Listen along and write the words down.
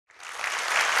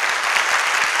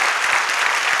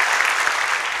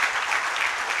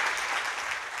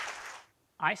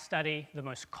I study the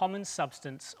most common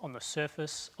substance on the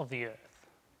surface of the Earth,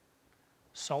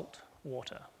 salt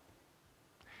water.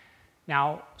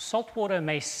 Now, salt water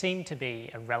may seem to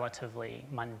be a relatively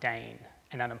mundane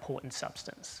and unimportant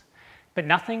substance, but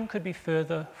nothing could be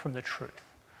further from the truth.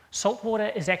 Salt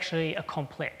water is actually a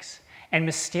complex and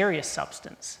mysterious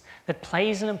substance that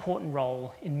plays an important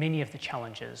role in many of the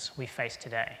challenges we face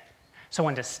today. So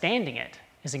understanding it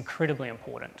is incredibly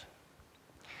important.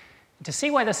 To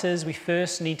see why this is, we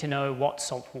first need to know what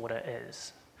salt water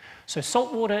is. So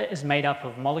salt water is made up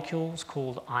of molecules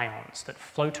called ions that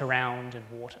float around in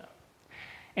water.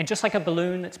 And just like a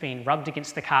balloon that's been rubbed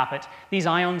against the carpet, these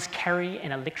ions carry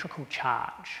an electrical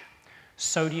charge.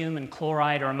 Sodium and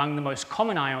chloride are among the most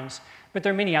common ions, but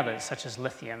there are many others, such as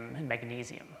lithium and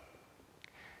magnesium.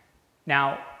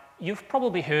 Now, you've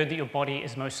probably heard that your body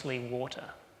is mostly water,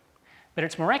 but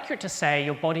it's more accurate to say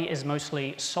your body is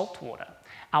mostly salt water.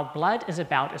 Our blood is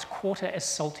about as quarter as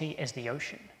salty as the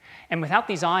ocean, and without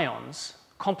these ions,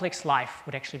 complex life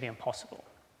would actually be impossible.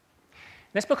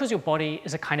 That's because your body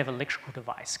is a kind of electrical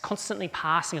device, constantly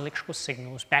passing electrical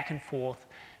signals back and forth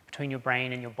between your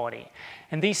brain and your body.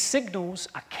 And these signals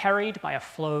are carried by a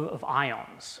flow of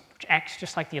ions, which acts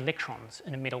just like the electrons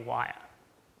in a metal wire.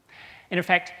 And in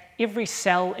fact, every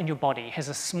cell in your body has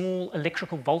a small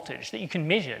electrical voltage that you can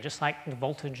measure, just like the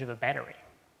voltage of a battery.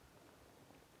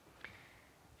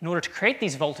 In order to create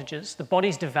these voltages, the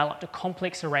body's developed a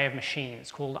complex array of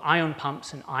machines called ion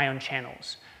pumps and ion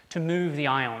channels to move the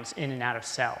ions in and out of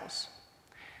cells.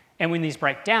 And when these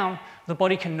break down, the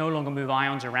body can no longer move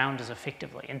ions around as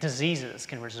effectively, and diseases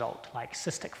can result, like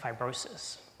cystic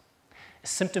fibrosis, a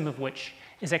symptom of which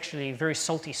is actually very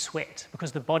salty sweat,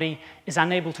 because the body is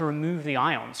unable to remove the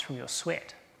ions from your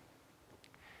sweat.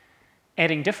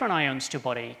 Adding different ions to your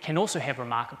body can also have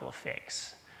remarkable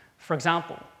effects. For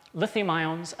example, lithium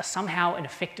ions are somehow an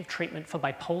effective treatment for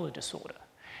bipolar disorder,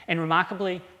 and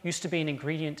remarkably used to be an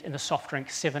ingredient in the soft drink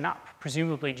 7-Up,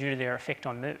 presumably due to their effect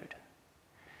on mood.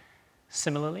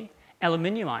 Similarly,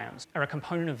 aluminium ions are a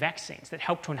component of vaccines that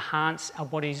help to enhance our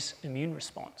body's immune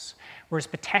response, whereas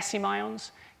potassium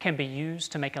ions can be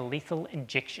used to make a lethal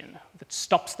injection that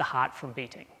stops the heart from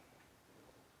beating.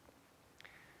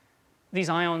 These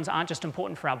ions aren't just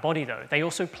important for our body, though. They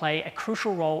also play a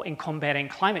crucial role in combating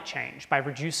climate change by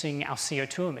reducing our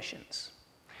CO2 emissions.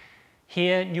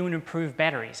 Here, new and improved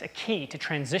batteries are key to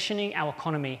transitioning our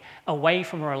economy away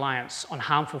from a reliance on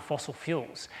harmful fossil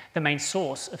fuels, the main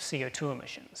source of CO2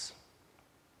 emissions.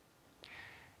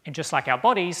 And just like our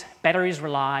bodies, batteries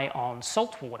rely on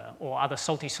salt water or other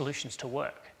salty solutions to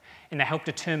work, and they help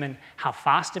determine how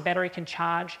fast a battery can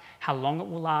charge, how long it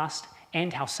will last,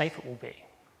 and how safe it will be.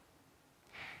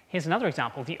 Here's another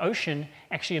example. The ocean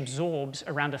actually absorbs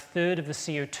around 1/3 of the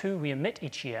CO2 we emit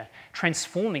each year,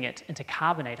 transforming it into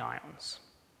carbonate ions.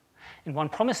 And one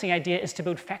promising idea is to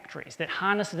build factories that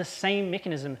harness the same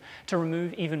mechanism to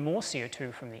remove even more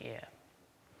CO2 from the air.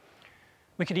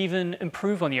 We could even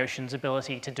improve on the ocean's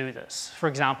ability to do this. For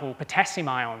example, potassium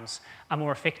ions are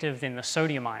more effective than the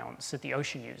sodium ions that the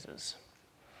ocean uses.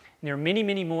 And there are many,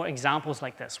 many more examples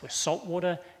like this where salt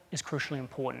water is crucially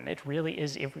important. It really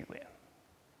is everywhere.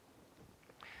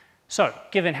 So,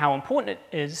 given how important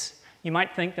it is, you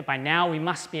might think that by now we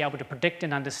must be able to predict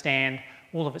and understand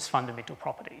all of its fundamental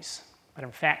properties. But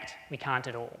in fact, we can't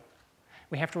at all.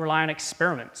 We have to rely on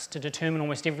experiments to determine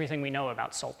almost everything we know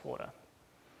about salt water.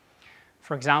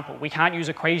 For example, we can't use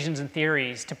equations and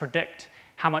theories to predict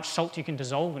how much salt you can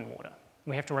dissolve in water.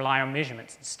 We have to rely on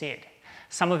measurements instead.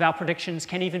 Some of our predictions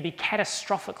can even be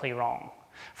catastrophically wrong.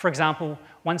 For example,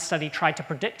 one study tried to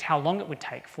predict how long it would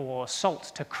take for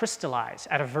salt to crystallize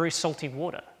out of very salty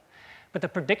water, but the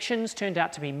predictions turned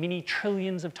out to be many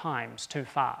trillions of times too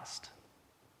fast.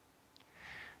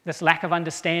 This lack of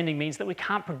understanding means that we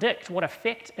can't predict what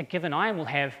effect a given ion will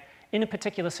have in a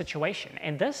particular situation,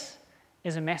 and this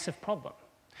is a massive problem,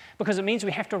 because it means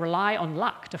we have to rely on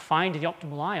luck to find the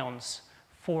optimal ions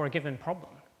for a given problem.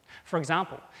 For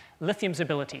example, lithium's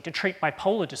ability to treat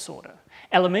bipolar disorder,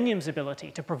 aluminium's ability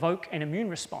to provoke an immune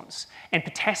response, and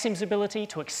potassium's ability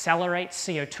to accelerate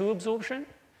CO2 absorption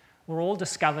were all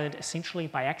discovered essentially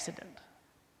by accident.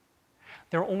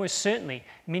 There are almost certainly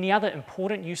many other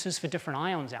important uses for different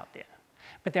ions out there,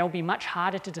 but they'll be much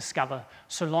harder to discover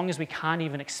so long as we can't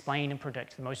even explain and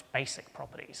predict the most basic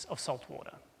properties of salt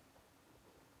water.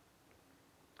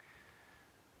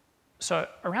 So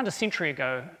around a century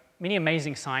ago, many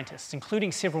amazing scientists,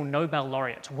 including several Nobel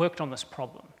laureates, worked on this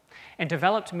problem and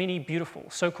developed many beautiful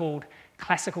so-called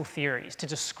classical theories to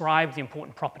describe the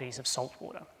important properties of salt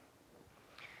water.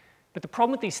 But the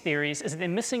problem with these theories is that they're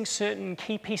missing certain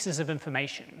key pieces of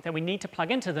information that we need to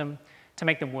plug into them to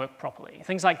make them work properly.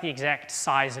 Things like the exact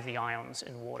size of the ions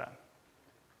in water.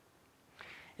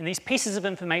 And these pieces of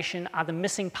information are the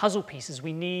missing puzzle pieces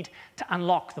we need to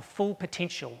unlock the full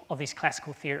potential of these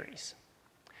classical theories.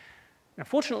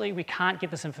 Unfortunately, we can't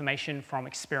get this information from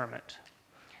experiment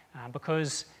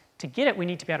because to get it, we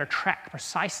need to be able to track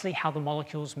precisely how the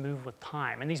molecules move with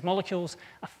time. And these molecules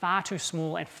are far too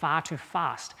small and far too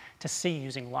fast to see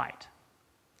using light.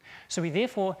 So we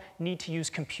therefore need to use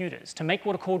computers to make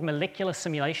what are called molecular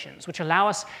simulations, which allow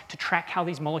us to track how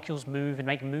these molecules move and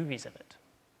make movies of it.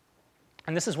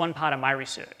 And this is one part of my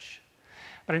research.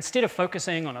 But instead of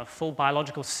focusing on a full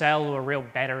biological cell or a real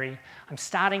battery, I'm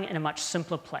starting in a much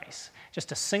simpler place,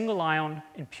 just a single ion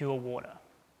in pure water.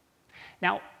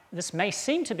 Now, this may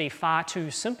seem to be far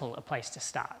too simple a place to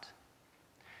start.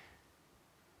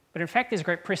 But in fact, there's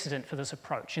great precedent for this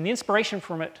approach, and the inspiration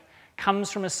from it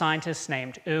comes from a scientist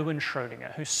named Erwin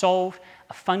Schrödinger, who solved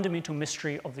a fundamental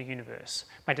mystery of the universe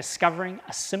by discovering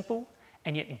a simple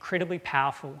and yet incredibly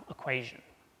powerful equation.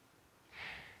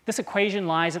 This equation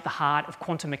lies at the heart of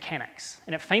quantum mechanics,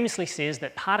 and it famously says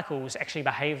that particles actually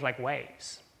behave like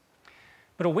waves.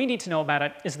 But all we need to know about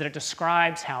it is that it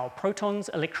describes how protons,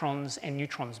 electrons, and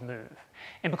neutrons move.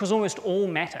 And because almost all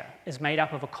matter is made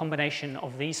up of a combination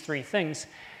of these three things,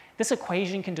 this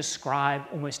equation can describe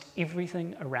almost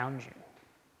everything around you.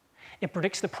 It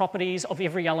predicts the properties of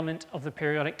every element of the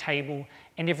periodic table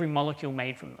and every molecule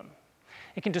made from them.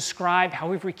 It can describe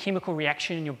how every chemical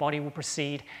reaction in your body will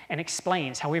proceed and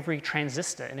explains how every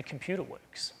transistor in a computer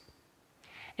works.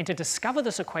 And to discover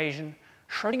this equation,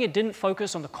 Schrödinger didn't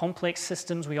focus on the complex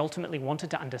systems we ultimately wanted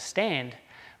to understand,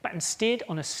 but instead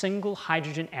on a single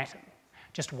hydrogen atom,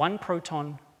 just one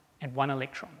proton and one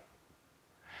electron.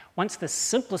 Once the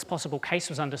simplest possible case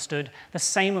was understood, the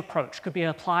same approach could be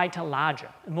applied to larger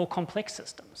and more complex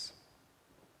systems.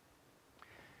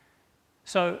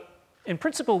 So, in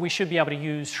principle, we should be able to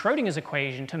use Schrödinger's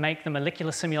equation to make the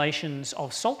molecular simulations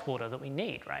of salt water that we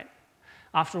need, right?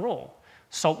 After all,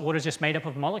 salt water is just made up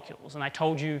of molecules, and I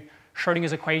told you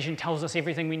Schrödinger's equation tells us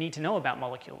everything we need to know about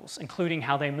molecules, including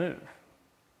how they move.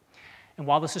 And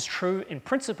while this is true in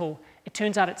principle, it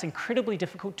turns out it's incredibly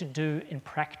difficult to do in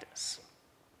practice,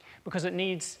 because you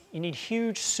need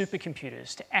huge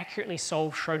supercomputers to accurately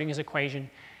solve Schrödinger's equation,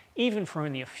 even for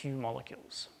only a few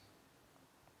molecules.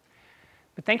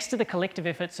 But thanks to the collective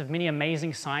efforts of many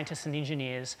amazing scientists and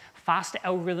engineers, faster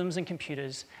algorithms and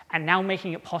computers are now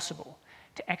making it possible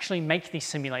to actually make these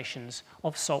simulations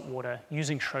of salt water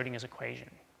using Schrödinger's equation.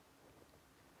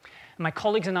 And my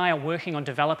colleagues and I are working on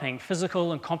developing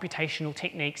physical and computational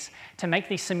techniques to make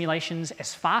these simulations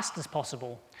as fast as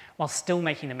possible while still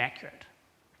making them accurate.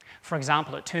 For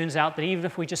example, it turns out that even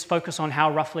if we just focus on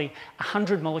how roughly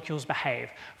 100 molecules behave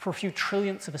for a few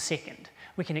trillionths of a second,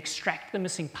 we can extract the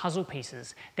missing puzzle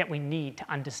pieces that we need to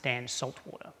understand salt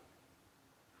water.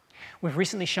 We've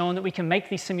recently shown that we can make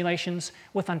these simulations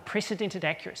with unprecedented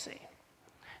accuracy.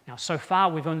 Now, so far,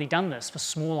 we've only done this for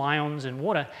small ions in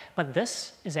water, but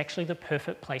this is actually the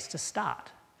perfect place to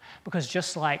start, because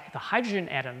just like the hydrogen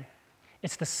atom,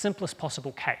 it's the simplest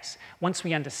possible case. Once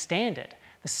we understand it,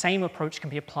 the same approach can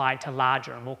be applied to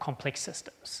larger and more complex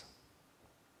systems.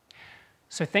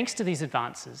 So thanks to these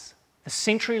advances, the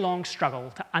century-long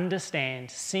struggle to understand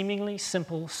seemingly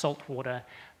simple salt water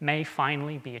may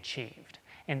finally be achieved.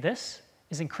 And this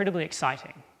is incredibly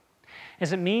exciting,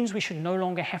 as it means we should no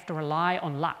longer have to rely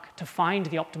on luck to find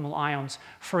the optimal ions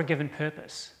for a given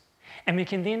purpose. And we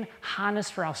can then harness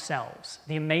for ourselves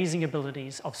the amazing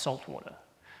abilities of salt water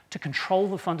to control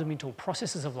the fundamental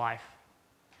processes of life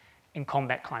and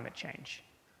combat climate change.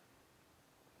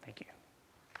 Thank you.